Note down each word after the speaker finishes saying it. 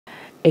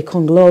a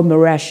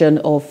conglomeration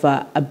of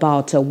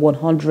about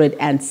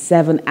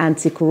 107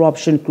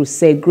 anti-corruption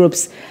crusade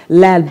groups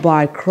led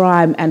by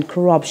crime and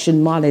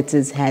corruption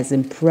monitors has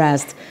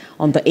impressed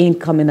on the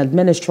incoming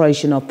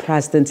administration of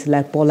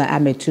President-elect Bola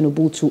Ahmed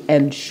Tinubu to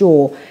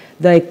ensure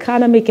the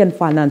Economic and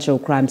Financial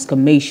Crimes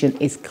Commission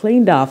is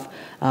cleaned off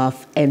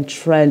of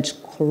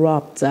entrenched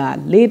corrupt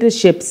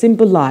leadership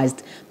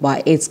symbolized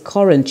by its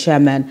current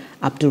chairman,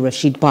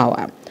 Abdulrasheed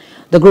Bawa.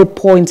 The group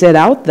pointed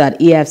out that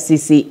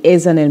EFCC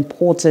is an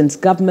important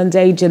government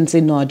agency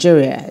in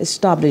Nigeria,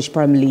 established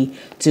primarily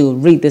to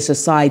rid the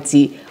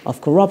society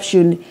of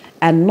corruption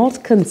and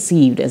not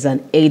conceived as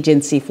an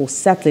agency for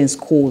settling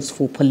scores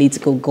for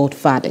political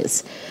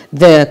godfathers.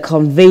 The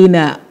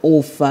convener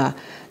of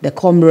the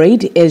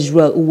comrade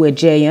Israel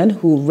Uwejayan,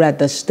 who read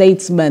the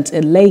statement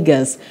in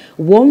Lagos,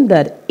 warned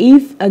that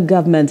if a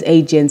government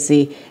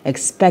agency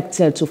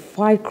expected to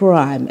fight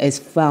crime is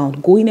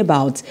found going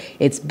about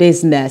its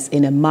business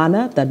in a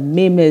manner that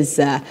mimics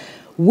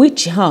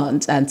witch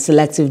hunt and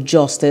selective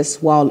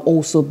justice, while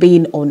also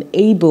being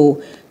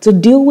unable to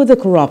deal with the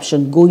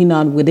corruption going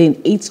on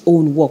within its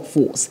own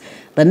workforce,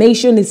 the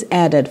nation is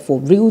headed for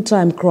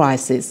real-time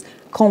crisis,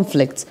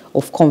 conflict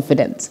of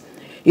confidence.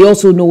 He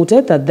also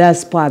noted that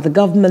despite the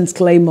government's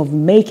claim of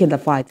making the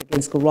fight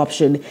against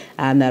corruption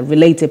and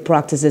related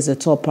practices a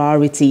top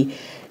priority,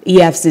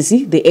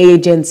 EFCC, the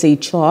agency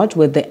charged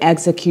with the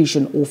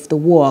execution of the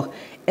war,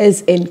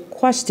 is in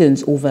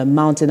questions over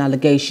mounting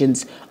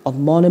allegations of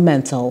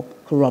monumental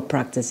corrupt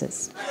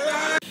practices.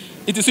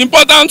 It is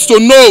important to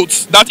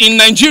note that in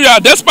Nigeria,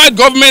 despite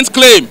government's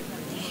claim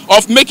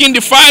of making the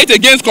fight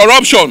against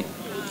corruption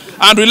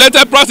and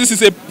related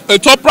practices a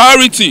top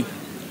priority,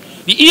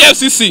 the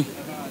EFCC,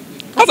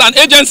 as an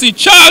agency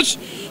charged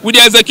with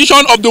the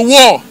execution of the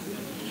war,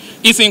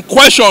 is in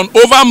question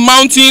over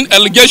mounting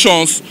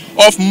allegations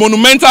of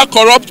monumental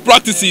corrupt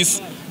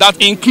practices that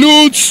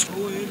includes: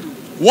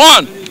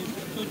 1.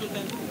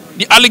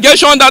 The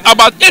allegation that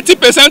about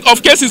 80%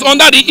 of cases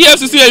under the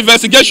EFCC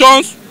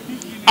investigations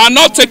are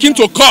not taken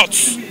to court.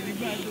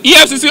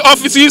 EFCC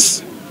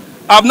offices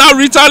have now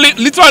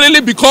literally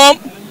become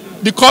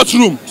the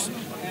courtrooms.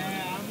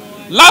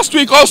 Last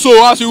week also,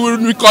 as you will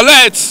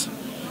recollect,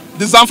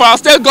 the Zamfara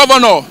State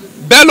Governor,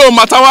 Bello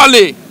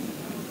Matawale,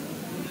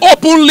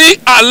 openly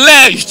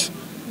alleged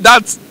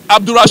that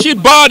Abdulrasheed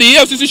Bawa, the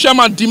EFCC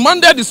chairman,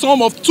 demanded the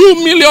sum of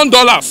 $2 million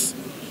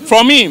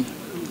from him.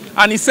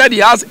 And he said he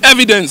has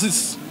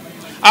evidences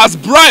as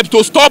bribe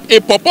to stop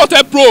a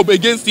purported probe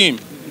against him.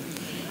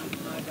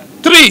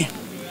 3.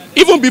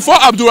 Even before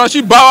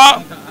Abdulrasheed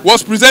Bawa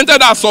was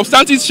presented as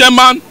substantive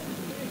chairman,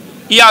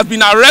 he has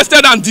been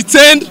arrested and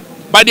detained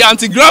by the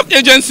anti-graft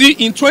agency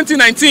in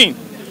 2019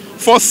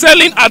 for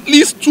selling at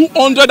least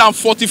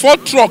 244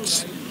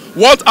 trucks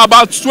worth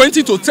about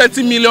 20 to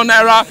 30 million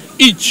naira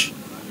each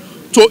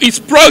to its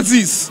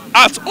proxies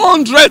at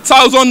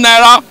 100,000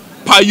 naira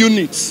per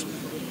unit,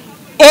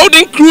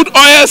 holding crude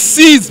oil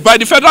seized by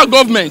the federal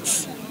government,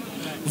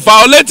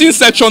 violating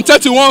Section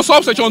 31,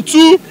 Subsection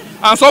 2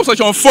 and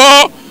Subsection 4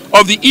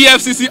 of the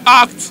EFCC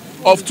Act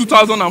of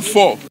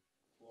 2004.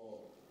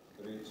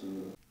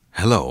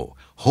 Hello.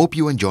 Hope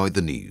you enjoyed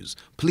the news.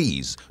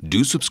 Please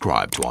do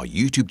subscribe to our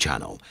YouTube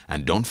channel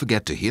and don't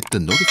forget to hit the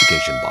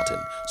notification button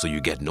so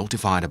you get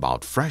notified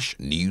about fresh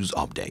news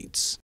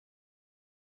updates.